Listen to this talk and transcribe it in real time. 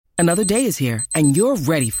Another day is here, and you're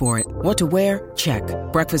ready for it. What to wear? Check.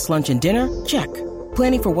 Breakfast, lunch, and dinner? Check.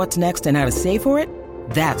 Planning for what's next and how to save for it?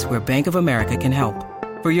 That's where Bank of America can help.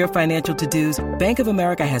 For your financial to-dos, Bank of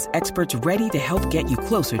America has experts ready to help get you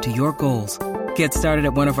closer to your goals. Get started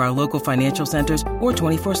at one of our local financial centers or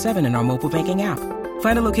 24/7 in our mobile banking app.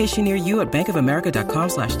 Find a location near you at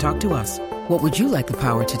bankofamerica.com/talktous. What would you like the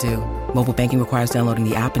power to do? Mobile banking requires downloading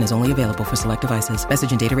the app and is only available for select devices.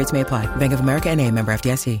 Message and data rates may apply. Bank of America N.A., member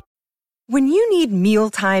FDIC. When you need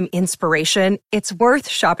mealtime inspiration, it's worth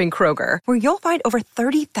shopping Kroger, where you'll find over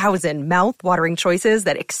 30,000 mouth-watering choices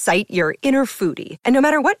that excite your inner foodie. And no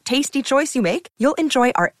matter what tasty choice you make, you'll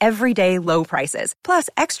enjoy our everyday low prices, plus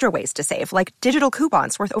extra ways to save, like digital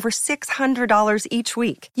coupons worth over $600 each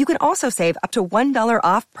week. You can also save up to $1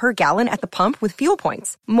 off per gallon at the pump with fuel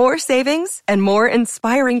points. More savings and more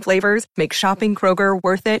inspiring flavors make shopping Kroger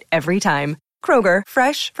worth it every time. Kroger,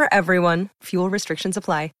 fresh for everyone. Fuel restrictions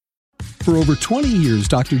apply. For over 20 years,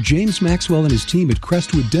 Dr. James Maxwell and his team at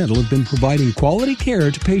Crestwood Dental have been providing quality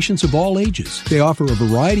care to patients of all ages. They offer a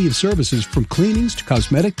variety of services from cleanings to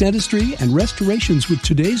cosmetic dentistry and restorations with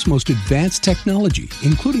today's most advanced technology,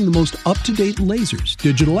 including the most up-to-date lasers,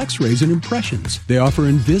 digital x-rays, and impressions. They offer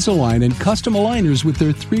Invisalign and custom aligners with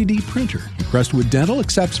their 3D printer. Crestwood Dental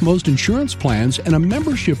accepts most insurance plans and a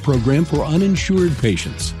membership program for uninsured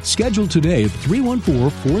patients. Schedule today at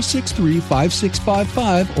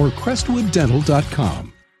 314-463-5655 or crestwooddental.com.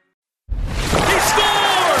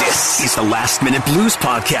 This is the Last Minute Blues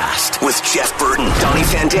Podcast with Jeff Burton, Donnie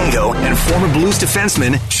Fandango, and former Blues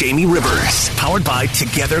defenseman Jamie Rivers. Powered by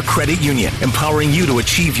Together Credit Union, empowering you to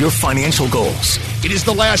achieve your financial goals. It is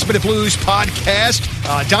the Last Minute Blues Podcast.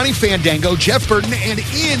 Donnie Fandango, Jeff Burton, and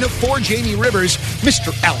in for Jamie Rivers,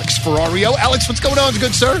 Mr. Alex Ferrario. Alex, what's going on,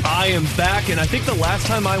 good sir? I am back, and I think the last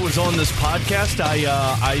time I was on this podcast,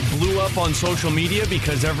 I blew up on social media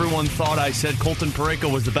because everyone thought I said Colton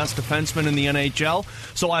Parayko was the best defenseman in the NHL.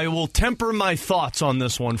 So I will temper my thoughts on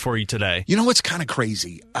this one for you today. You know what's kind of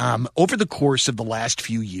crazy? Over the course of the last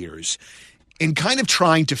few years, in kind of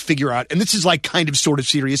trying to figure out, and this is like kind of sort of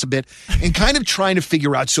serious a bit, and kind of trying to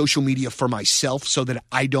figure out social media for myself so that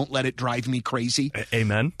I don't let it drive me crazy.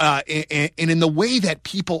 Amen. And in the way that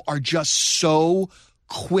people are just so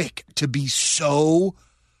quick to be so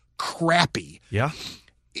crappy. Yeah.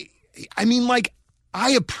 I mean, like,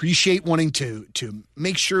 I appreciate wanting to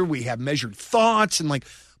make sure we have measured thoughts and like,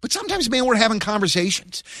 but sometimes, man, we're having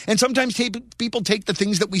conversations. And sometimes people take the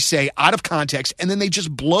things that we say out of context and then they just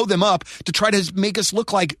blow them up to try to make us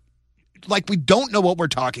look like we don't know what we're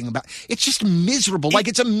talking about. It's just miserable. Like,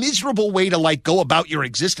 it's a miserable way to, like, go about your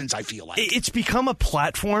existence, I feel like. It's become a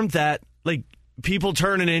platform that, like, people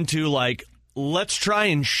turn it into, like, let's try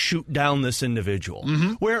and shoot down this individual.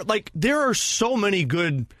 Mm-hmm. Where, like, there are so many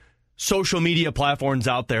good social media platforms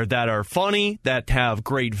out there that are funny, that have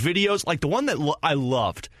great videos. Like the one that I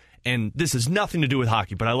loved, and this has nothing to do with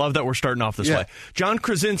hockey, but I love that we're starting off this way. John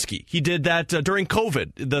Krasinski, he did that during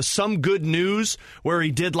COVID, the Some Good News, where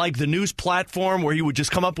he did like the news platform where he would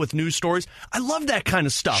just come up with news stories. I love that kind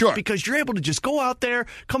of stuff because you're able to just go out there,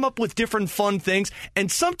 come up with different fun things,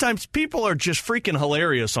 and sometimes people are just freaking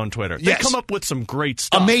hilarious on Twitter. They come up with some great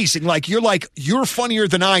stuff. Amazing. You're funnier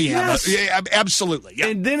than I am. Yes. Absolutely. Yeah.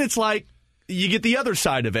 And then it's like, you get the other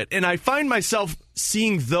side of it. And I find myself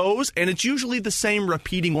seeing those, and it's usually the same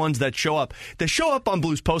repeating ones that show up. They show up on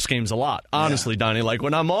Blues post games a lot, honestly, Donnie. Like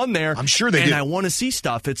when I'm on there, I'm sure they do. And I want to see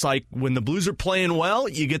stuff. It's like when the Blues are playing well,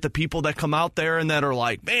 you get the people that come out there and that are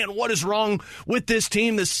like, man, what is wrong with this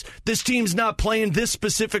team? This team's not playing this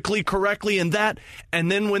specifically correctly and that.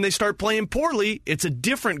 And then when they start playing poorly, it's a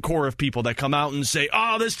different core of people that come out and say,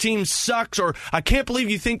 oh, this team sucks, or I can't believe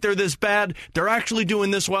you think they're this bad. They're actually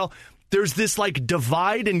doing this well. There's this like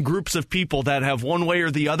divide in groups of people that have one way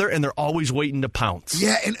or the other, and they're always waiting to pounce.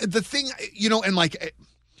 Yeah, and the thing, and like,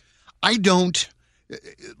 I don't,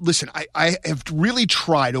 listen, I have really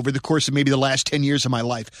tried over the course of maybe the last 10 years of my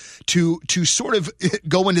life to sort of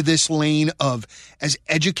go into this lane of as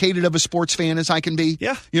educated of a sports fan as I can be.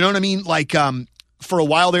 Yeah. You know what I mean? Like, for a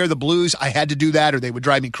while there, the Blues, I had to do that or they would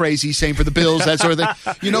drive me crazy. Same for the Bills, that sort of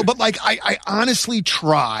thing. But like, I honestly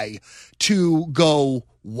try to go,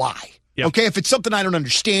 why? Yep. Okay, if it's something I don't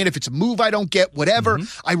understand, if it's a move I don't get, whatever,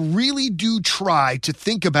 I really do try to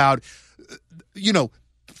think about,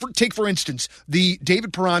 take for instance, the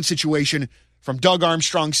David Perron situation from Doug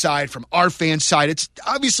Armstrong's side, from our fans' side. It's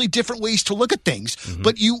obviously different ways to look at things,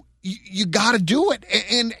 but you got to do it.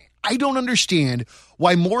 And I don't understand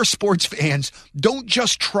why more sports fans don't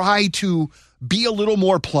just try to be a little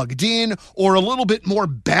more plugged in or a little bit more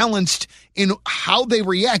balanced in how they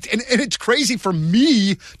react. And it's crazy for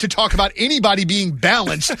me to talk about anybody being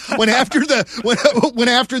balanced when after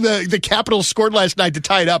the Capitals scored last night to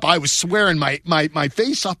tie it up, I was swearing my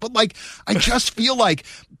face off. But like, I just feel like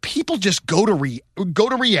people just go to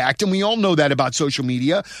react, and we all know that about social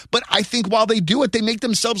media. But I think while they do it, they make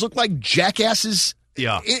themselves look like jackasses.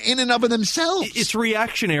 Yeah. In and of themselves. It's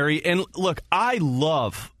reactionary. And look, I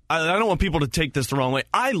don't want people to take this the wrong way.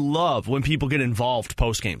 I love when people get involved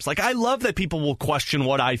post games. Like, I love that people will question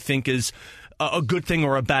what I think is a good thing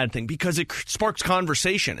or a bad thing, because it sparks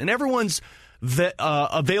conversation, and everyone's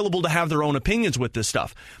available to have their own opinions with this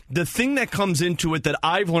stuff. The thing that comes into it that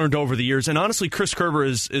I've learned over the years, and honestly, Chris Kerber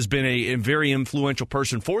has been a very influential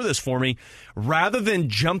person for this for me, rather than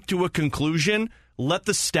jump to a conclusion, let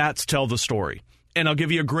the stats tell the story. And I'll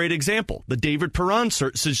give you a great example, the David Perron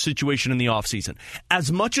situation in the offseason.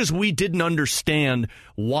 As much as we didn't understand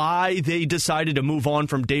why they decided to move on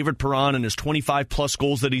from David Perron and his 25-plus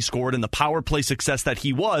goals that he scored and the power play success that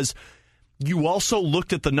he was, you also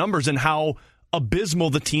looked at the numbers and how abysmal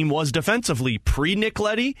the team was defensively pre-Nick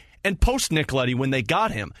Leddy and post-Nick Leddy when they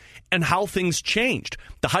got him, and how things changed.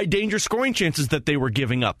 The high-danger scoring chances that they were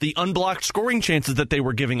giving up, the unblocked scoring chances that they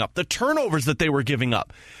were giving up, the turnovers that they were giving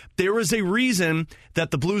up. There is a reason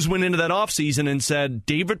that the Blues went into that offseason and said,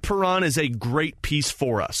 David Perron is a great piece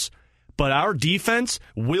for us, but our defense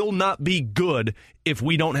will not be good if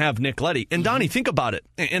we don't have Nick Leddy. And Donnie, think about it.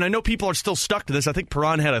 And I know people are still stuck to this. I think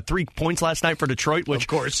Perron had 3 points last night for Detroit, which, of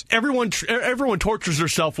course, everyone tortures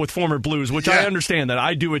herself with former Blues, which I understand that.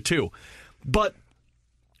 I do it too. But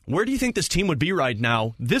where do you think this team would be right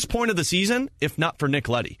now, this point of the season, if not for Nick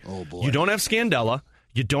Leddy? Oh, boy. You don't have Scandella.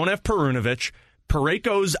 You don't have Perunovic.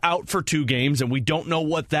 Parayko's out for 2 games, and we don't know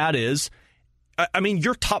what that is. I mean,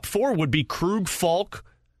 your top 4 would be Krug, Falk,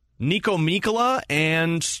 Nico Mikkola,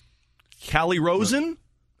 and Calle Rosen.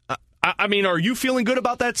 I mean, are you feeling good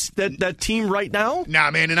about that team right now?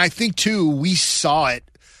 Nah, man, and I think, too, we saw it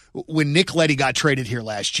when Nick Leddy got traded here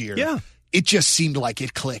last year. Yeah. It just seemed like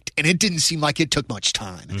it clicked, and it didn't seem like it took much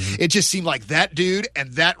time. Mm-hmm. It just seemed like that dude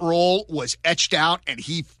and that role was etched out, and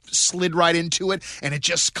he slid right into it, and it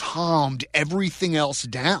just calmed everything else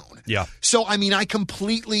down. Yeah. So, I mean, I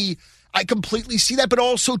completely see that, but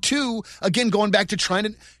also, too, again, going back to trying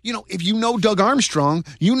to, if you know Doug Armstrong,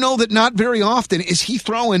 you know that not very often is he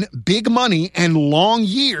throwing big money and long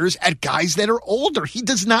years at guys that are older. He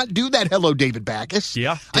does not do that. Hello, David Backes.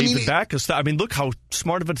 Yeah, David Backes. I mean, look how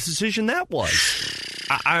smart of a decision that was.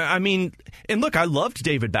 I mean, and look, I loved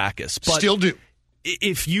David Backes, but still do.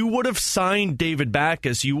 If you would have signed David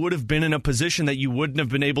Backes, you would have been in a position that you wouldn't have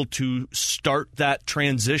been able to start that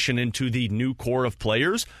transition into the new core of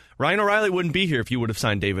players. Ryan O'Reilly wouldn't be here if you would have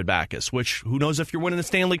signed David Backes, which who knows if you're winning the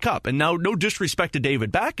Stanley Cup. And now, no disrespect to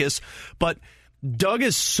David Backes, but Doug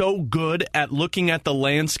is so good at looking at the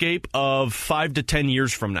landscape of 5 to 10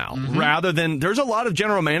 years from now, rather than, there's a lot of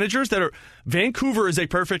general managers that are, Vancouver is a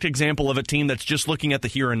perfect example of a team that's just looking at the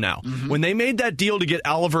here and now. Mm-hmm. When they made that deal to get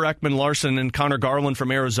Oliver Ekman-Larsson and Connor Garland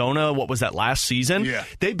from Arizona, what was that, last season? Yeah.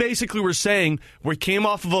 They basically were saying, we came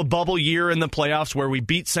off of a bubble year in the playoffs where we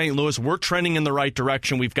beat St. Louis. We're trending in the right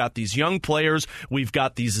direction. We've got these young players. We've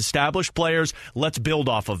got these established players. Let's build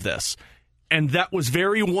off of this. And that was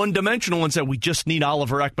very one-dimensional and said, we just need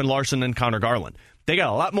Oliver Ekman-Larsson and Connor Garland. They got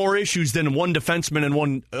a lot more issues than one defenseman and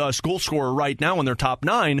one goal scorer right now in their top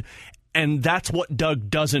 9, and that's what Doug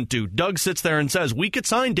doesn't do. Doug sits there and says, we could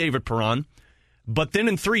sign David Perron, but then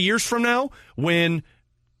in 3 years from now, when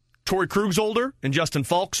Torrey Krug's older and Justin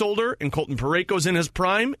Falk's older and Colton Parayko's in his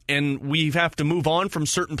prime and we have to move on from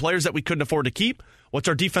certain players that we couldn't afford to keep, what's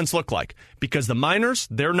our defense look like? Because the minors,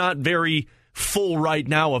 they're not very full right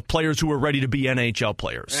now of players who are ready to be NHL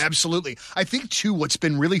players. Absolutely. I think, too, what's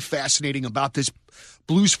been really fascinating about this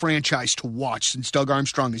Blues franchise to watch since Doug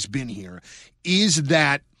Armstrong has been here is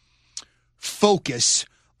that focus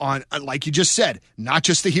on, like you just said, not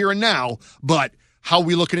just the here and now, but how are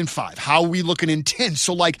we looking in 5? How are we looking in 10?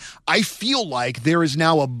 So, I feel like there is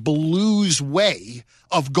now a Blues way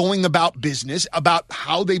of going about business, about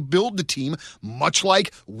how they build the team, much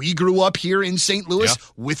like we grew up here in St. Louis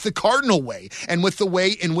with the Cardinal way, and with the way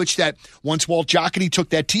in which that once Walt Jocketty took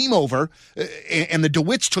that team over and the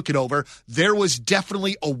DeWitts took it over, there was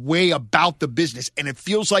definitely a way about the business. And it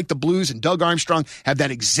feels like the Blues and Doug Armstrong have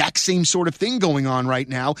that exact same sort of thing going on right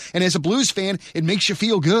now. And as a Blues fan, it makes you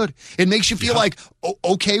feel good. It makes you feel like,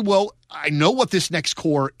 okay, well, I know what this next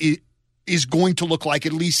core is going to look like,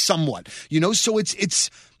 at least somewhat, so it's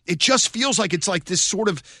it just feels like it's like this sort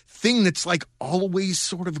of thing that's like always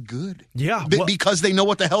sort of good. Yeah. Because they know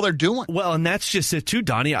what the hell they're doing. Well, and that's just it too,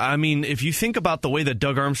 Donnie. I mean, if you think about the way that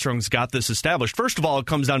Doug Armstrong's got this established, first of all, it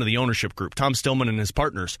comes down to the ownership group, Tom Stillman and his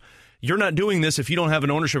partners. You're not doing this if you don't have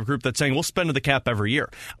an ownership group that's saying, we'll spend to the cap every year.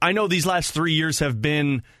 I know these last 3 years have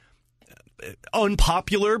been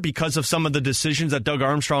unpopular because of some of the decisions that Doug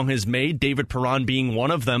Armstrong has made, David Perron being one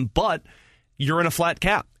of them, but you're in a flat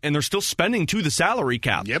cap, and they're still spending to the salary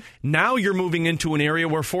cap. Yep. Now you're moving into an area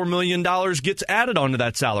where $4 million gets added onto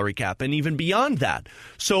that salary cap, and even beyond that.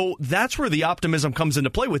 So that's where the optimism comes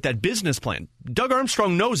into play with that business plan. Doug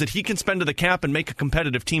Armstrong knows that he can spend to the cap and make a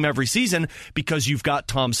competitive team every season because you've got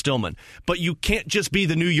Tom Stillman. But you can't just be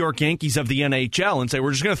the New York Yankees of the NHL and say,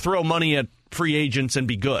 we're just going to throw money at free agents and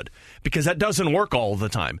be good, because that doesn't work all the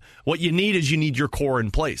time. What you need is you need your core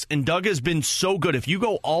in place. And Doug has been so good. If you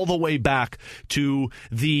go all the way back to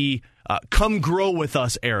the come grow with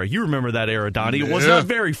us era, you remember that era, Donnie. It was not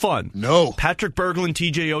very fun. No. Patrick Berglund,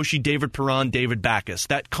 TJ Oshie, David Perron, David Backes,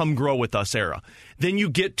 that come grow with us era. Then you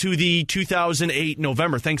get to the 2008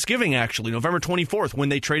 November, Thanksgiving actually, November 24th, when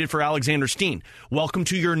they traded for Alexander Steen. Welcome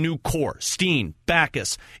to your new core. Steen,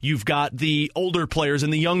 Backes. You've got the older players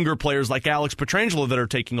and the younger players like Alex Pietrangelo that are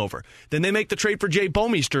taking over. Then they make the trade for Jay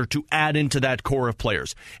Bouwmeester to add into that core of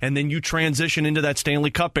players. And then you transition into that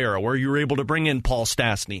Stanley Cup era where you were able to bring in Paul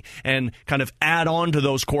Stastny and kind of add on to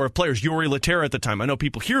those core of players. Jori Lehtera at the time. I know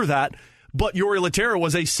people hear that, but Jori Lehtera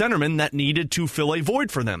was a centerman that needed to fill a void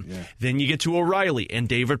for them. Yeah. Then you get to O'Reilly and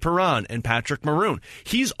David Perron and Patrick Maroon.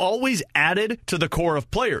 He's always added to the core of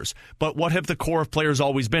players. But what have the core of players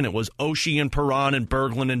always been? It was Oshie and Perron and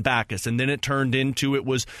Berglund and Backes. And then it turned into it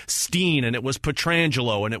was Steen and it was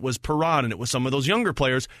Pietrangelo and it was Perron and it was some of those younger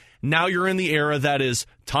players. Now you're in the era that is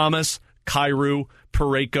Thomas, Kyrou,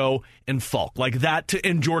 Parayko, and Falk. Like that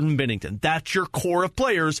and Jordan Binnington. That's your core of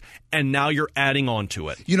players, and now you're adding on to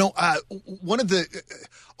it. You know,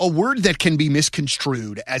 a word that can be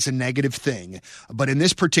misconstrued as a negative thing, but in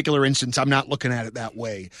this particular instance, I'm not looking at it that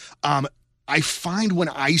way. I find when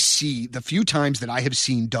I see the few times that I have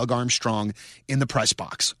seen Doug Armstrong in the press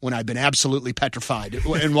box, when I've been absolutely petrified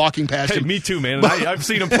and walking past him. Me too, man. I've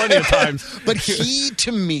seen him plenty of times. But he,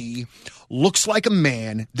 to me, looks like a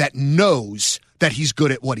man that knows that he's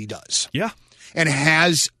good at what he does. Yeah. And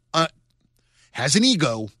has an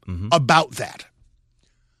ego about that.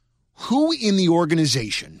 Who in the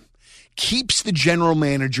organization keeps the general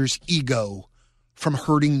manager's ego from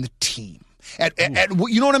hurting the team?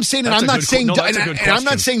 You know what I'm saying? And I'm not saying I'm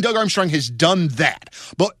not saying Doug Armstrong has done that,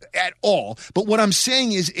 but at all. But what I'm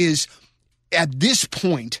saying is at this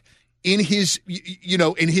point in his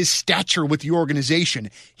stature with the organization,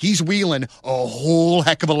 he's wielding a whole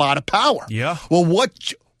heck of a lot of power. Yeah. Well,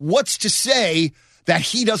 what's to say that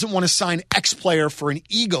he doesn't want to sign X player for an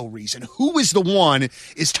ego reason? Who is the one?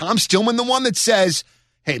 Is Tom Stillman the one that says,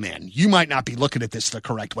 hey, man, you might not be looking at this the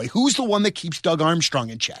correct way? Who's the one that keeps Doug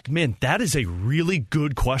Armstrong in check? Man, that is a really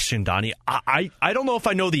good question, Donnie. I don't know if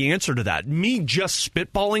I know the answer to that. Me just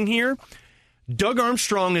spitballing here, Doug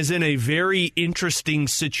Armstrong is in a very interesting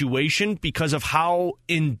situation because of how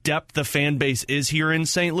in-depth the fan base is here in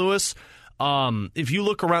St. Louis. If you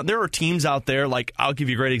look around, there are teams out there, like, I'll give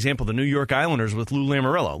you a great example, the New York Islanders with Lou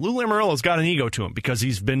Lamoriello. Lou Lamoriello's got an ego to him because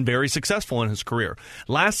he's been very successful in his career.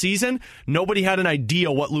 Last season, nobody had an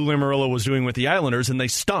idea what Lou Lamoriello was doing with the Islanders, and they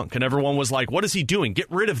stunk. And everyone was like, what is he doing? Get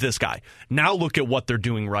rid of this guy. Now look at what they're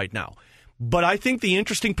doing right now. But I think the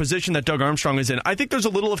interesting position that Doug Armstrong is in, I think there's a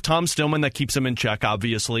little of Tom Stillman that keeps him in check,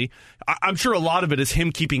 obviously. I'm sure a lot of it is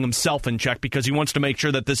him keeping himself in check because he wants to make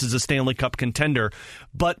sure that this is a Stanley Cup contender.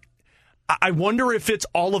 But I wonder if it's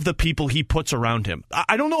all of the people he puts around him.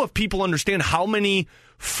 I don't know if people understand how many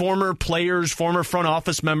former players, former front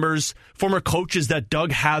office members, former coaches that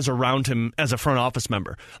Doug has around him as a front office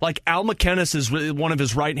member. Like Al McInnes is one of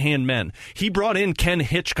his right-hand men. He brought in Ken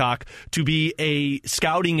Hitchcock to be a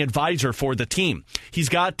scouting advisor for the team. He's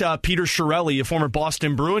got Peter Chiarelli, a former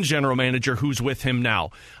Boston Bruins general manager, who's with him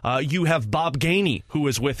now. You have Bob Gainey, who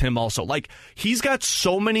is with him also. Like, he's got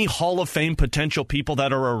so many Hall of Fame potential people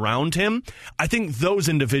that are around him. I think those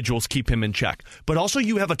individuals keep him in check. But also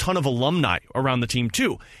you have a ton of alumni around the team,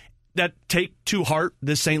 too, that take to heart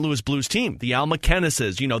this St. Louis Blues team. The Al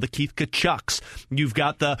McInneses, the Keith Kachucks. You've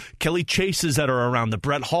got the Kelly Chases that are around, the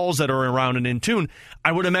Brett Halls that are around and in tune.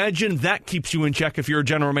 I would imagine that keeps you in check if you're a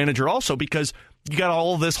general manager also, because you got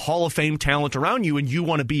all of this Hall of Fame talent around you, and you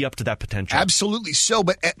want to be up to that potential. Absolutely so,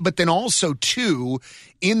 but then also too,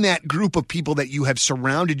 in that group of people that you have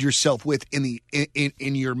surrounded yourself with in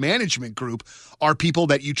your management group are people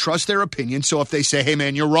that you trust their opinion. So if they say, "Hey,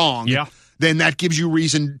 man, you're wrong," yeah, then that gives you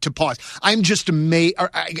reason to pause. I'm just amazed, or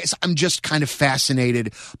I guess I'm just kind of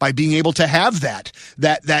fascinated by being able to have that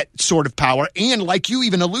sort of power. And like you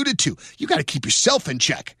even alluded to, you got to keep yourself in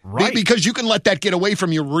check, right? Because you can let that get away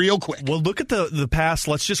from you real quick. Well, look at the past.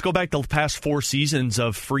 Let's just go back to the past 4 seasons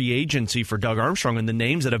of free agency for Doug Armstrong and the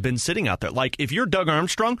names that have been sitting out there. Like, if you're Doug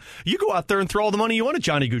Armstrong, you go out there and throw all the money you want at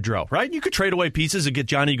Johnny Gaudreau, right? You could trade away pieces and get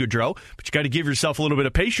Johnny Gaudreau, but you got to give yourself a little bit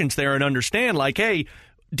of patience there and understand, like, hey,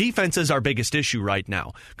 defense is our biggest issue right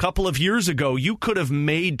now. A couple of years ago, you could have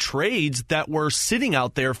made trades that were sitting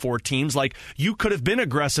out there for teams. Like, you could have been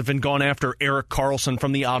aggressive and gone after Erik Karlsson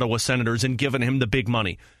from the Ottawa Senators and given him the big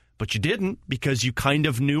money. But you didn't, because you kind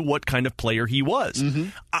of knew what kind of player he was. Mm-hmm.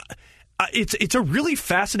 It's a really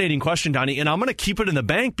fascinating question, Donnie, and I'm going to keep it in the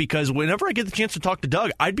bank because whenever I get the chance to talk to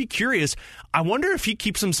Doug, I'd be curious. I wonder if he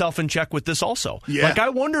keeps himself in check with this also. Yeah. Like, I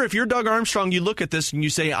wonder if you're Doug Armstrong, you look at this and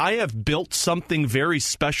you say, I have built something very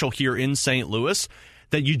special here in St. Louis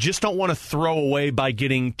that you just don't want to throw away by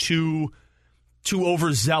getting too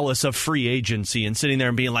overzealous of free agency and sitting there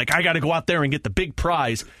and being like, I got to go out there and get the big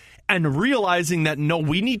prize, and realizing that, no,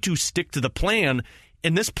 we need to stick to the plan.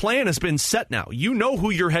 And this plan has been set now. You know who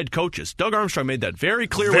your head coach is. Doug Armstrong made that very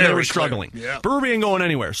clear when they were struggling. Yeah. Brewery ain't going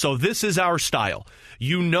anywhere. So this is our style.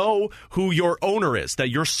 You know who your owner is, that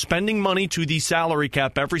you're spending money to the salary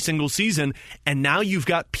cap every single season, and now you've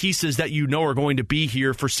got pieces that you know are going to be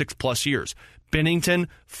here for 6+ years. Binnington,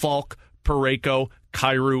 Falk, Parayko,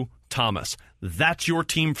 Kyrou, Thomas. That's your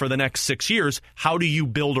team for the next 6 years. How do you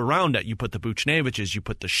build around it? You put the Buchneviches, you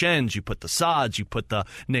put the Schenns, you put the Sods, you put the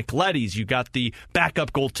Nick Lettys, you got the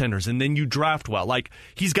backup goaltenders, and then you draft well. Like,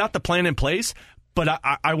 he's got the plan in place, but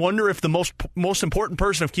I wonder if the most important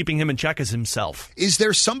person of keeping him in check is himself. Is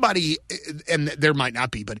there somebody, and there might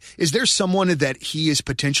not be, but is there someone that he is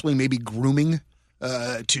potentially maybe grooming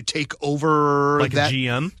to take over, like that a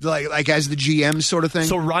GM, like as the GM sort of thing?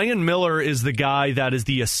 So Ryan Miller is the guy that is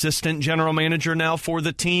the assistant general manager now for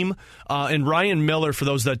the team. And Ryan Miller, for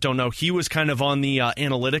those that don't know, he was kind of on the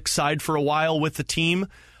analytics side for a while with the team.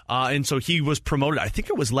 And so he was promoted, I think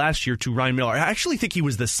it was last year, to Ryan Miller. I actually think he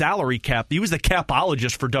was the salary cap. He was the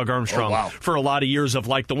capologist for Doug Armstrong for a lot of years, of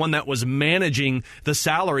like the one that was managing the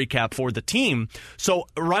salary cap for the team. So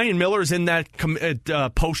Ryan Miller's in that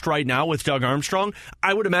post right now with Doug Armstrong.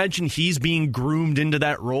 I would imagine he's being groomed into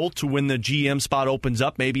that role to when the GM spot opens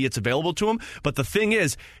up. Maybe it's available to him. But the thing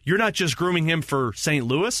is, you're not just grooming him for St.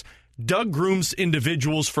 Louis. Doug grooms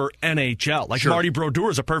individuals for NHL. Like, sure. Marty Brodeur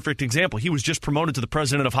is a perfect example. He was just promoted to the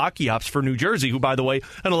president of hockey ops for New Jersey, who, by the way,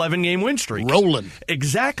 an 11-game win streak. Rolling.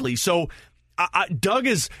 Exactly. So Doug,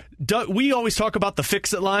 we always talk about the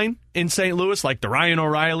fix-it line in St. Louis, like the Ryan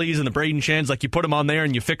O'Reillys and the Braden Schenns. Like, you put them on there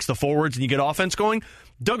and you fix the forwards and you get offense going.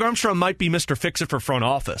 Doug Armstrong might be Mr. Fix-It for front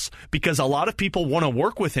office, because a lot of people want to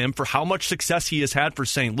work with him for how much success he has had for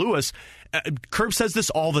St. Louis. Curb says this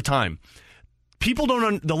all the time. People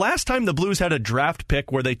don't. The last time the Blues had a draft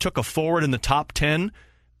pick where they took a forward in the top 10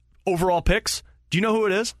 overall picks, do you know who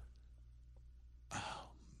it is?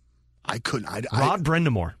 I couldn't. Rod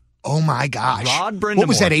Brind'Amour. Oh, my gosh. Rod Brind'Amour. What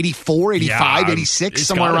was that, 84, 85, 86,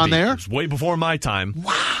 somewhere around there? It was way before my time.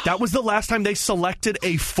 Wow. That was the last time they selected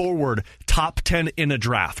a forward top 10 in a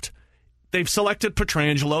draft. They've selected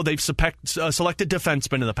Pietrangelo. They've selected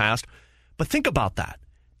defensemen in the past. But think about that.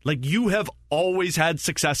 Like, you have always had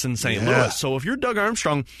success in St. Louis. So if you're Doug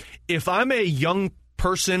Armstrong, if I'm a young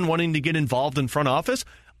person wanting to get involved in front office,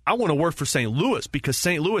 I want to work for St. Louis, because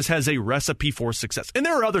St. Louis has a recipe for success. And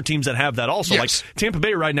there are other teams that have that also. Yes. Like Tampa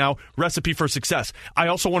Bay right now, recipe for success. I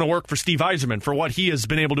also want to work for Steve Yzerman for what he has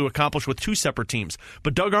been able to accomplish with 2 separate teams.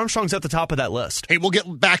 But Doug Armstrong's at the top of that list. Hey, we'll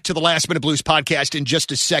get back to the Last Minute Blues podcast in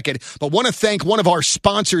just a second, but want to thank one of our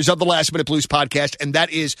sponsors of the Last Minute Blues podcast, and that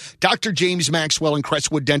is Dr. James Maxwell and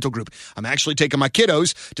Crestwood Dental Group. I'm actually taking my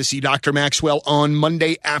kiddos to see Dr. Maxwell on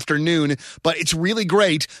Monday afternoon, but it's really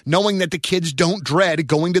great knowing that the kids don't dread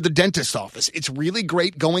going to the dentist office. It's really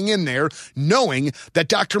great going in there knowing that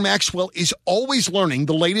Dr. Maxwell is always learning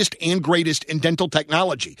the latest and greatest in dental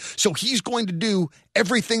technology. So he's going to do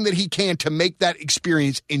everything that he can to make that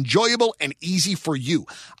experience enjoyable and easy for you.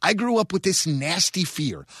 I grew up with this nasty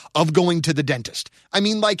fear of going to the dentist. I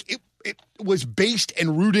mean, like, it was based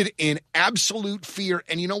and rooted in absolute fear.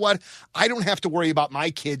 And you know what? I don't have to worry about my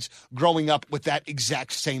kids growing up with that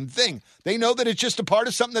exact same thing. They know that it's just a part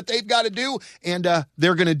of something that they've got to do, and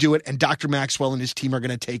they're going to do it. And Dr. Maxwell and his team are going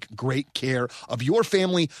to take great care of your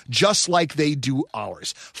family just like they do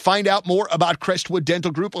ours. Find out more about Crestwood Dental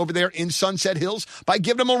Group over there in Sunset Hills by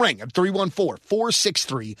giving them a ring at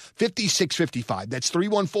 314-463-5655. That's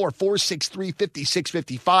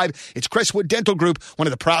 314-463-5655. It's Crestwood Dental Group, one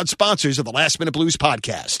of the proud sponsors of the Last Minute Blues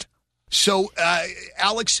podcast. So,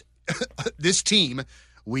 Alex, this team,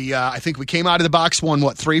 I think we came out of the box, won,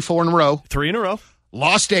 3-4 in a row? 3 in a row.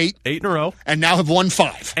 Lost 8. 8 in a row. And now have won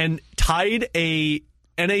 5. And tied a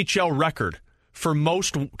NHL record for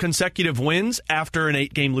most consecutive wins after an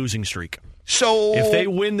 8-game losing streak. So if they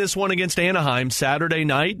win this one against Anaheim Saturday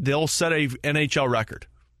night, they'll set a NHL record.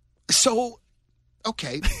 So,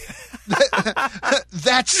 okay.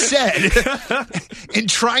 That said, in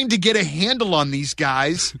trying to get a handle on these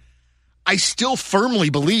guys, I still firmly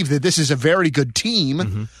believe that this is a very good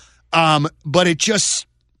team. But it just,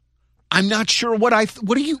 I'm not sure what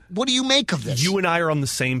do you make of this? You and I are on the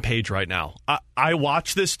same page right now. I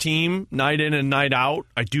watch this team night in and night out.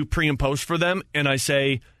 I do pre and post for them, and I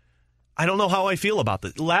say, I don't know how I feel about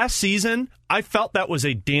this. Last season, I felt that was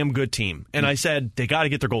a damn good team, and I said they got to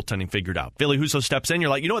get their goaltending figured out. Ville Husso steps in. You're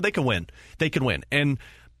like, you know what? They can win. They can win. And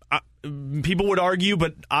people would argue,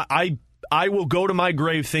 but I will go to my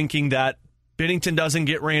grave thinking that Binnington doesn't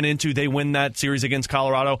get ran into. They win that series against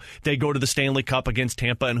Colorado. They go to the Stanley Cup against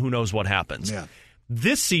Tampa, and who knows what happens. Yeah.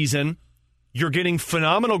 This season, you're getting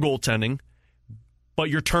phenomenal goaltending, but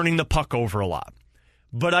you're turning the puck over a lot.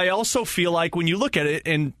 But I also feel like when you look at it,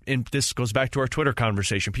 and this goes back to our Twitter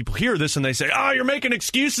conversation, people hear this and they say, you're making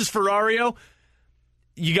excuses, Ferrario.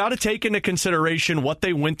 You got to take into consideration what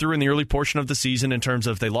they went through in the early portion of the season in terms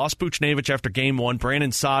of they lost Buchnevich after Game 1,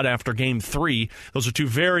 Brandon Saad after Game 3. Those are 2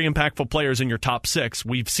 very impactful players in your top 6.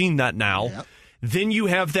 We've seen that now. Yep. Then you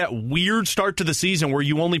have that weird start to the season where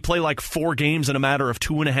you only play like 4 games in a matter of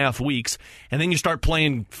 2.5 weeks, and then you start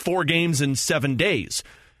playing 4 games in 7 days.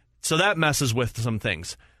 So that messes with some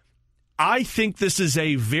things. I think this is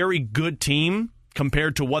a very good team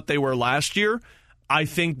compared to what they were last year. I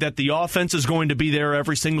think that the offense is going to be there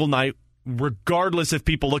every single night, regardless if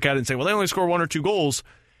people look at it and say, well, they only score 1 or 2 goals.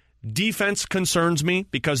 Defense concerns me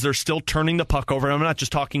because they're still turning the puck over. And I'm not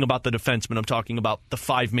just talking about the defenseman. I'm talking about the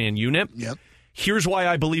 5-man unit. Yep. Here's why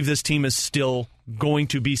I believe this team is still going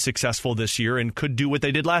to be successful this year and could do what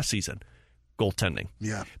they did last season. Goaltending.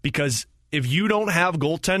 Yeah. Because if you don't have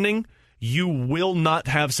goaltending, you will not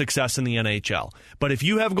have success in the NHL. But if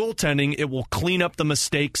you have goaltending, it will clean up the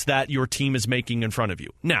mistakes that your team is making in front of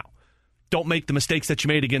you. Now, don't make the mistakes that you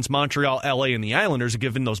made against Montreal, LA, and the Islanders,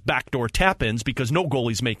 giving those backdoor tap-ins because no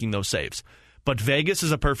goalie's making those saves. But Vegas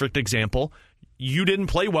is a perfect example. You didn't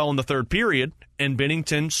play well in the third period, and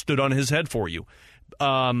Binnington stood on his head for you.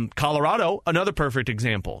 Colorado, another perfect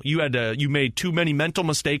example. You made too many mental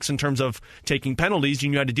mistakes in terms of taking penalties,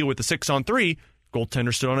 and you had to deal with the 6-on-3.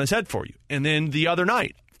 Goaltender stood on his head for you. And then the other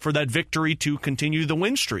night, for that victory to continue the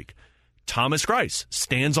win streak, Thomas Greiss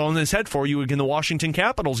stands on his head for you in the Washington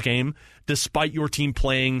Capitals game, despite your team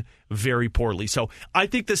playing very poorly. So I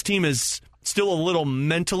think this team is still a little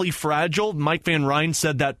mentally fragile. Mike Van Ryn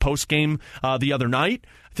said that post-game the other night.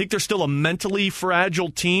 I think they're still a mentally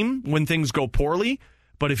fragile team when things go poorly.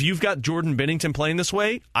 But if you've got Jordan Binnington playing this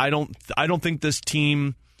way, I don't think this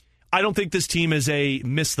team is a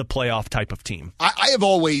miss the playoff type of team. I have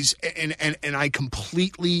always, and I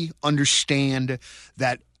completely understand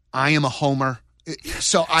that I am a homer.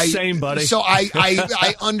 Same, buddy. So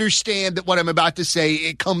I understand that what I'm about to say,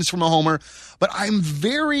 it comes from a homer, but I'm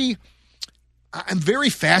very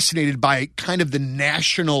fascinated by kind of the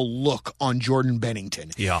national look on Jordan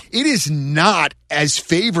Binnington. Yeah. It is not as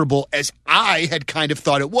favorable as I had kind of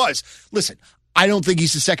thought it was. Listen, I don't think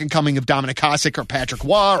he's the second coming of Dominik Hasek or Patrick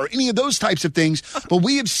Roy or any of those types of things, but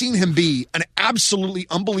we have seen him be an absolutely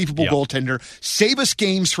unbelievable goaltender, save us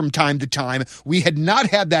games from time to time. We had not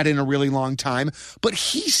had that in a really long time, but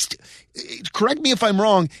correct me if I'm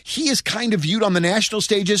wrong, he is kind of viewed on the national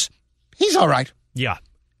stages. He's all right. Yeah.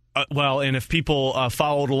 And if people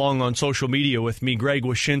followed along on social media with me, Greg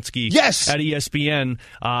Wyshynski at ESPN,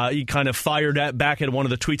 he kind of fired back at one of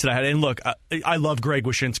the tweets that I had. And look, I love Greg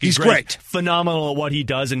Wyshynski. He's great. Phenomenal at what he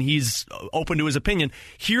does, and he's open to his opinion.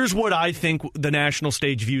 Here's what I think the national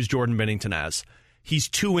stage views Jordan Binnington as. He's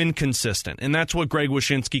too inconsistent, and that's what Greg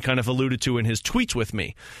Wyshynski kind of alluded to in his tweets with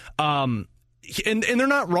me. And they're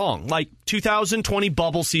not wrong. Like 2020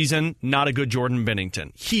 bubble season, not a good Jordan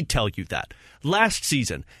Binnington. He'd tell you that. Last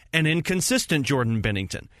season, an inconsistent Jordan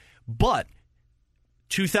Binnington. But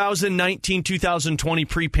 2019-2020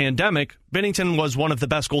 pre-pandemic, Binnington was one of the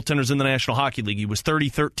best goaltenders in the National Hockey League. He was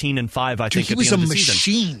 30-13-5, I think, he at was the end a of the season.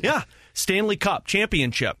 machine. Yeah. Stanley Cup,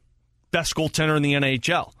 championship, best goaltender in the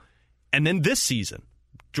NHL. And then this season,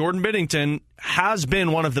 Jordan Binnington has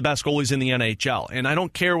been one of the best goalies in the NHL. And I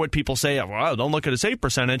don't care what people say, well, don't look at his save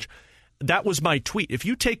percentage. that was my tweet. If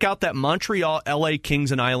you take out that Montreal, LA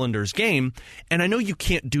Kings and Islanders game, and I know you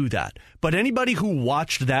can't do that, but anybody who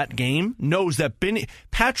watched that game knows that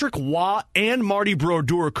Patrick Waugh and Marty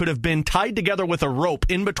Brodeur could have been tied together with a rope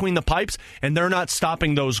in between the pipes, and they're not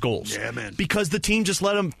stopping those goals. Yeah, man. Because the team just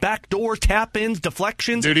let them backdoor, tap-ins,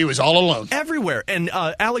 deflections. Dude, he was all alone. Everywhere. And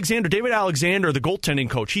David Alexander, the goaltending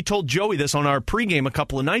coach, he told Joey this on our pregame a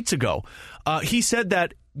couple of nights ago. He said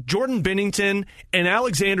that Jordan Binnington and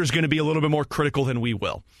Alexander's going to be a little bit more critical than we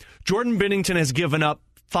will. Jordan Binnington has given up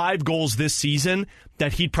 5 goals this season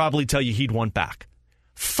that he'd probably tell you he'd want back.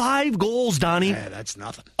 5 goals, Donnie. Yeah, that's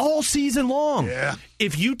nothing. All season long. Yeah.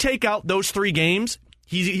 If you take out those 3 games,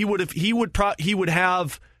 he would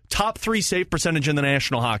have top 3 save percentage in the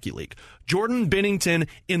National Hockey League. Jordan Binnington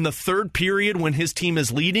in the third period when his team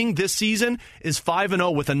is leading this season is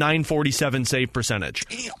 5-0 with a .947 save percentage.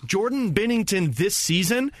 Damn. Jordan Binnington this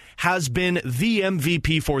season has been the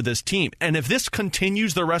MVP for this team. And if this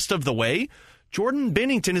continues the rest of the way, Jordan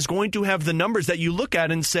Binnington is going to have the numbers that you look at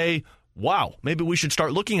and say, wow, maybe we should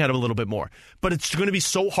start looking at him a little bit more. But it's going to be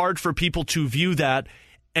so hard for people to view that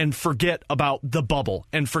and forget about the bubble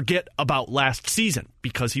and forget about last season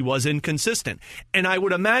because he was inconsistent. And I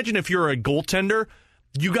would imagine if you're a goaltender,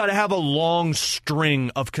 you got to have a long string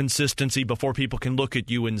of consistency before people can look at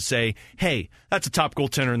you and say, hey, that's a top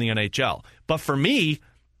goaltender in the NHL. But for me,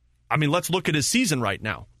 I mean, let's look at his season right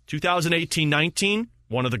now. 2018-19,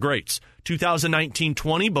 one of the greats.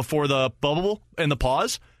 2019-20, before the bubble and the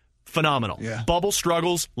pause, phenomenal. Yeah. Bubble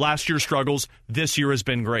struggles, last year struggles, this year has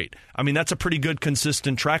been great. I mean, that's a pretty good,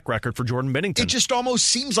 consistent track record for Jordan Binnington. It just almost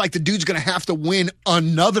seems like the dude's going to have to win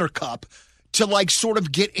another cup to, like, sort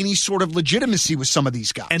of get any sort of legitimacy with some of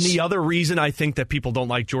these guys. And the other reason I think that people don't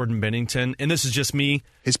like Jordan Binnington, and this is just me.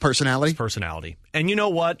 His personality? And you know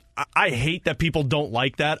what? I hate that people don't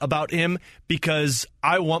like that about him because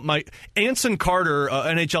I want my... Anson Carter,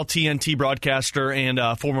 NHL TNT broadcaster and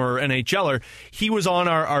former NHLer, he was on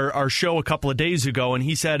our show a couple of days ago, and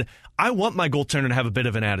he said, I want my goaltender to have a bit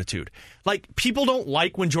of an attitude. Like, people don't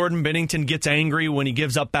like when Jordan Binnington gets angry, when he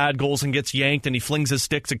gives up bad goals and gets yanked and he flings his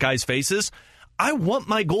sticks at guys' faces. I want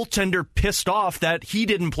my goaltender pissed off that he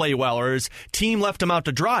didn't play well or his team left him out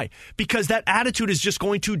to dry because that attitude is just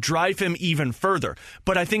going to drive him even further.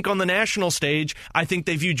 But I think on the national stage, I think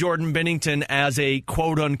they view Jordan Binnington as a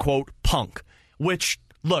quote-unquote punk, which,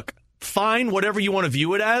 look, fine, whatever you want to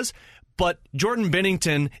view it as, but Jordan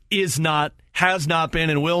Binnington is not, has not been,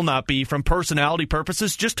 and will not be, from personality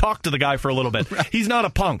purposes. Just talk to the guy for a little bit. Right. He's not a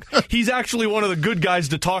punk. He's actually one of the good guys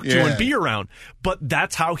to talk to and be around. But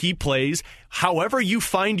that's how he plays. However you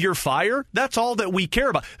find your fire, that's all that we care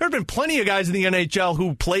about. There have been plenty of guys in the NHL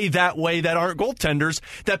who play that way that aren't goaltenders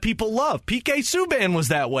that people love. PK Subban was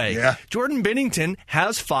that way. Yeah. Jordan Binnington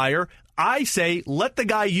has fire. I say let the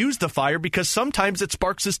guy use the fire because sometimes it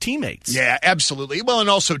sparks his teammates. Yeah, absolutely. Well, and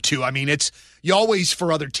also, too, I mean, it's you always,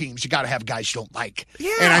 for other teams, you got to have guys you don't like.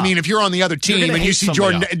 Yeah. And, I mean, if you're on the other team and you see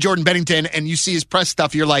Jordan Binnington and you see his press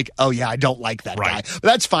stuff, you're like, oh, yeah, I don't like that guy. But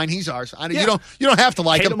that's fine. He's ours. You don't have to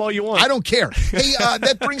like him. Hate him all you want. I don't care. Hey,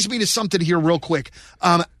 that brings me to something here real quick.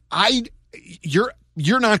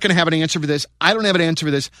 You're not going to have an answer for this. I don't have an answer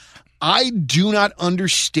for this. I do not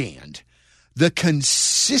understand the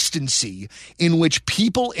consistency in which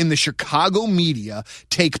people in the Chicago media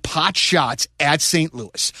take pot shots at St.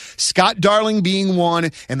 Louis. Scott Darling being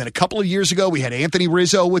one, and then a couple of years ago we had Anthony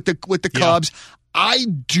Rizzo with the Cubs. I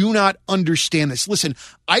do not understand this. Listen,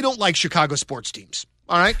 I don't like Chicago sports teams.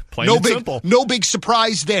 All right? Simple. No big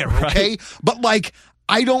surprise there, okay? Right. But like,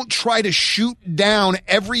 I don't try to shoot down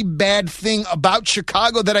every bad thing about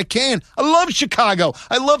Chicago that I can. I love Chicago.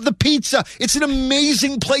 I love the pizza. It's an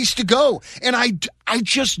amazing place to go. And I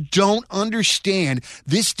just don't understand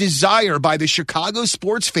this desire by the Chicago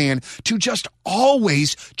sports fan to just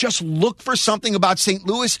always just look for something about St.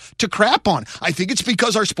 Louis to crap on. I think it's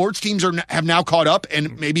because our sports teams have now caught up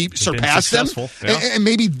and maybe surpassed them. Yeah. And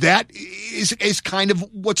maybe that is kind of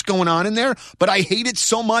what's going on in there. But I hate it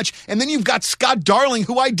so much. And then you've got Scott Darling,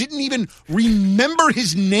 who I didn't even remember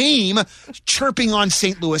his name, chirping on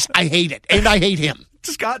St. Louis. I hate it. And I hate him.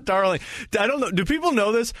 Scott Darling. I don't know. Do people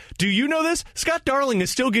know this? Do you know this? Scott Darling is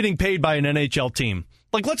still getting paid by an NHL team.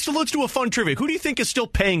 Like, let's do a fun trivia. Who do you think is still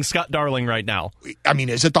paying Scott Darling right now? I mean,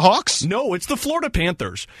 is it the Hawks? No, it's the Florida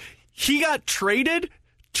Panthers. He got traded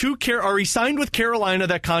he signed with Carolina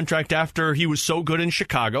that contract after he was so good in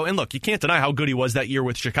Chicago. And look, you can't deny how good he was that year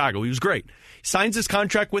with Chicago. He was great. He signs his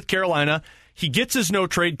contract with Carolina. He gets his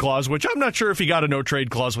no-trade clause, which I'm not sure if he got a no-trade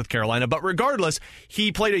clause with Carolina. But regardless,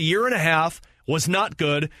 he played a year and a half was not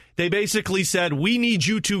good. They basically said, we need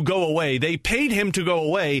you to go away. They paid him to go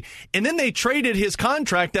away, and then they traded his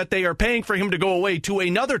contract that they are paying for him to go away to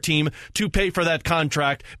another team to pay for that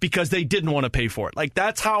contract because they didn't want to pay for it. Like,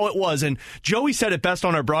 that's how it was. And Joey said it best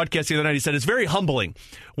on our broadcast the other night. He said, it's very humbling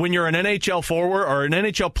when you're an NHL forward or an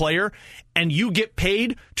NHL player and you get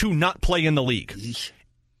paid to not play in the league.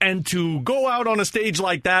 And to go out on a stage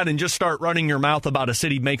like that and just start running your mouth about a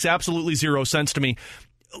city makes absolutely zero sense to me.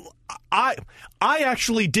 I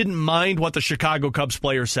actually didn't mind what the Chicago Cubs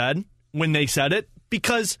player said when they said it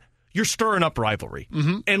because you're stirring up rivalry.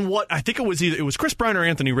 Mm-hmm. And what I think it was Chris Bryant or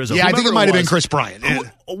Anthony Rizzo. Yeah, I think it might have been Chris Bryant. Yeah.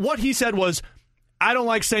 What he said was, I don't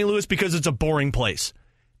like St. Louis because it's a boring place.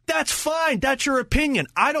 That's fine. That's your opinion.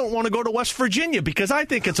 I don't want to go to West Virginia because I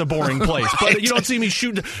think it's a boring place. Right. But you don't see me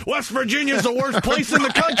shooting. West Virginia is the worst place in the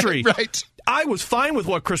country. Right. I was fine with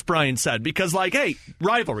what Chris Bryant said because, like, hey,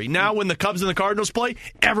 rivalry. Now when the Cubs and the Cardinals play,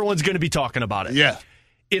 everyone's going to be talking about it. Yeah.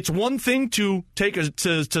 It's one thing to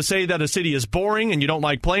to say that a city is boring and you don't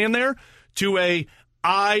like playing there to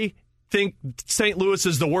I think St. Louis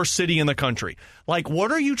is the worst city in the country. Like,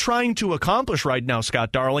 what are you trying to accomplish right now,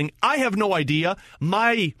 Scott Darling? I have no idea.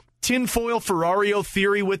 My tinfoil Ferrario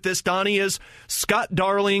theory with this, Donnie, is Scott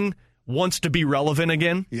Darling wants to be relevant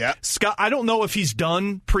again. Yeah. Scott, I don't know if he's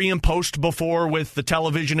done pre and post before with the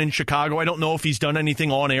television in Chicago. I don't know if he's done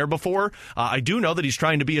anything on air before. I do know that he's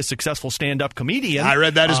trying to be a successful stand-up comedian. I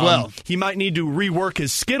read that as well. He might need to rework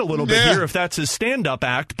his skit a little bit here if that's his stand-up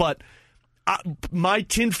act, but my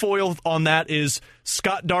tinfoil on that is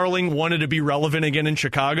Scott Darling wanted to be relevant again in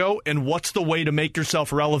Chicago, and what's the way to make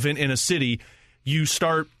yourself relevant in a city? You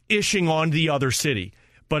start ishing on the other city.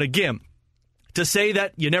 But again, to say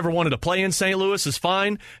that you never wanted to play in St. Louis is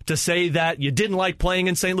fine. To say that you didn't like playing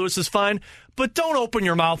in St. Louis is fine. But don't open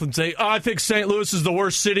your mouth and say, I think St. Louis is the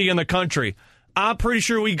worst city in the country. I'm pretty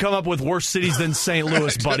sure we can come up with worse cities than St.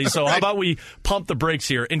 Louis, buddy. So how about we pump the brakes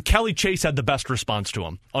here? And Kelly Chase had the best response to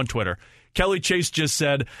him on Twitter. Kelly Chase just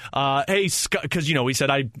said, hey, Scott, because, he said,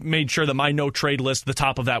 I made sure that my no-trade list, the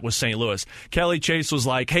top of that was St. Louis. Kelly Chase was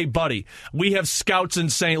like, hey, buddy, we have scouts in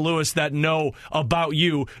St. Louis that know about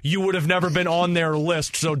you. You would have never been on their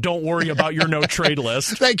list, so don't worry about your no-trade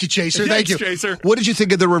list. Thank you, Chaser. Thank you. Chaser. What did you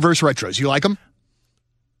think of the reverse retros? You like them?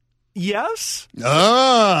 Yes.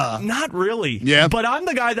 Not really. Yeah. But I'm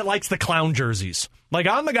the guy that likes the clown jerseys. Like,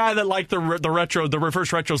 I'm the guy that liked the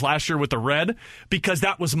reverse retros last year with the red because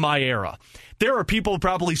that was my era. There are people who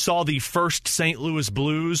probably saw the first St. Louis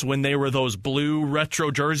Blues when they were those blue retro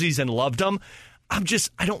jerseys and loved them. I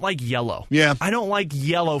don't like yellow. Yeah. I don't like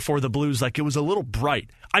yellow for the Blues. Like, it was a little bright.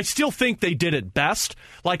 I still think they did it best.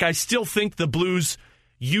 Like, I still think the Blues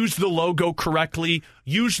used the logo correctly,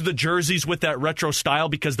 used the jerseys with that retro style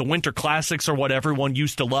because the Winter Classics are what everyone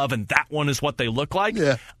used to love, and that one is what they look like.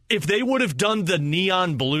 Yeah. If they would have done the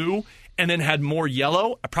neon blue and then had more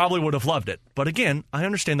yellow, I probably would have loved it. But again, I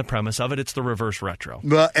understand the premise of it. It's the reverse retro.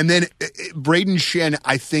 And then Braden Shen,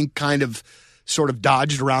 I think, kind of sort of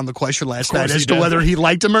dodged around the question last night as to whether he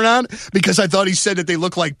liked them or not, because I thought he said that they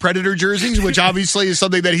look like Predator jerseys, which obviously is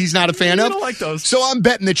something that he's not a fan of. I don't like those. So I'm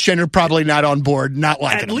betting that Shenner probably not on board, not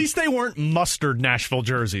liking them. At least they weren't mustard Nashville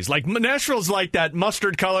jerseys. Like, Nashville's like that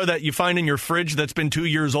mustard color that you find in your fridge that's been 2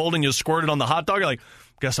 years old and you squirt it on the hot dog. You're like,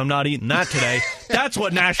 guess I'm not eating that today. That's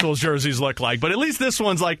what Nashville's jerseys look like. But at least this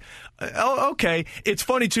one's like, oh, okay. It's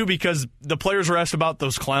funny, too, because the players were asked about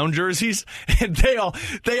those clown jerseys, and they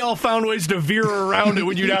all found ways to veer around it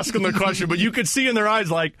when you'd ask them the question. But you could see in their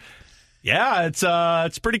eyes, like, yeah,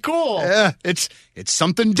 it's pretty cool. Yeah, it's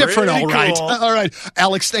something different, pretty all right. cool. All right.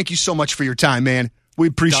 Alex, thank you so much for your time, man. We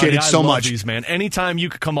appreciate it so much. These, man. Anytime you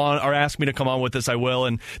could come on or ask me to come on with this, I will.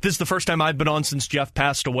 And this is the first time I've been on since Jeff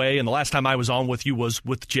passed away. And the last time I was on with you was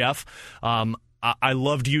with Jeff. I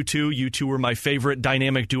loved you two. You two were my favorite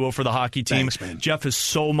dynamic duo for the hockey team. Thanks, man. Jeff is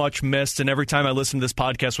so much missed. And every time I listen to this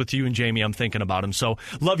podcast with you and Jamie, I'm thinking about him. So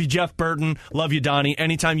love you, Jeff Burton. Love you, Donnie.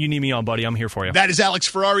 Anytime you need me on, buddy, I'm here for you. That is Alex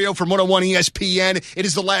Ferrario from 101 ESPN. It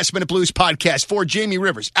is the Last Minute Blues podcast for Jamie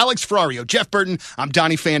Rivers, Alex Ferrario, Jeff Burton. I'm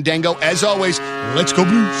Donnie Fandango. As always, let's go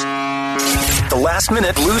Blues. The Last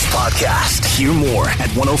Minute Blues Podcast. Hear more at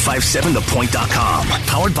 1057thepoint.com.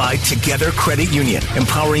 Powered by Together Credit Union.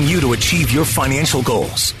 Empowering you to achieve your financial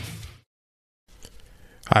goals.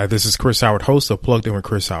 Hi, this is Chris Howard, host of Plugged In with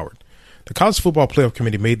Chris Howard. The College Football Playoff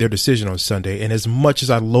Committee made their decision on Sunday, and as much as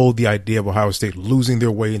I loathe the idea of Ohio State losing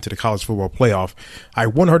their way into the College Football Playoff, I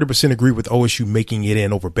 100% agree with OSU making it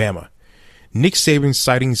in over Bama. Nick Saban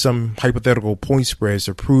citing some hypothetical point spreads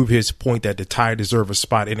to prove his point that the Tide deserve a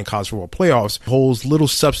spot in the college football playoffs holds little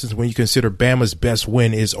substance when you consider Bama's best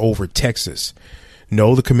win is over Texas.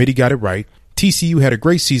 No, the committee got it right. TCU had a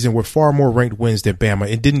great season with far more ranked wins than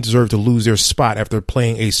Bama and didn't deserve to lose their spot after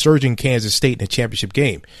playing a surging Kansas State in a championship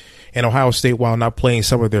game. And Ohio State, while not playing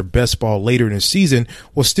some of their best ball later in the season,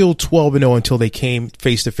 was still 12-0 until they came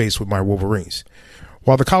face-to-face with my Wolverines.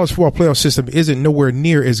 While the college football playoff system isn't nowhere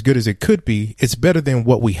near as good as it could be, it's better than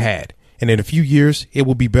what we had. And in a few years, it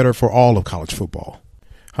will be better for all of college football.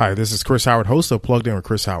 Hi, this is Chris Howard, host of Plugged In with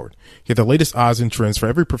Chris Howard. Get the latest odds and trends for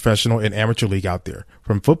every professional and amateur league out there.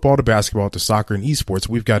 From football to basketball to soccer and esports,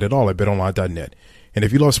 we've got it all at BetOnline.net. And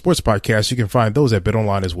if you love sports podcasts, you can find those at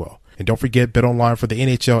BetOnline as well. And don't forget BetOnline for the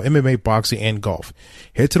NHL, MMA, boxing, and golf.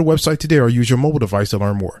 Head to the website today or use your mobile device to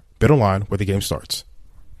learn more. BetOnline, where the game starts.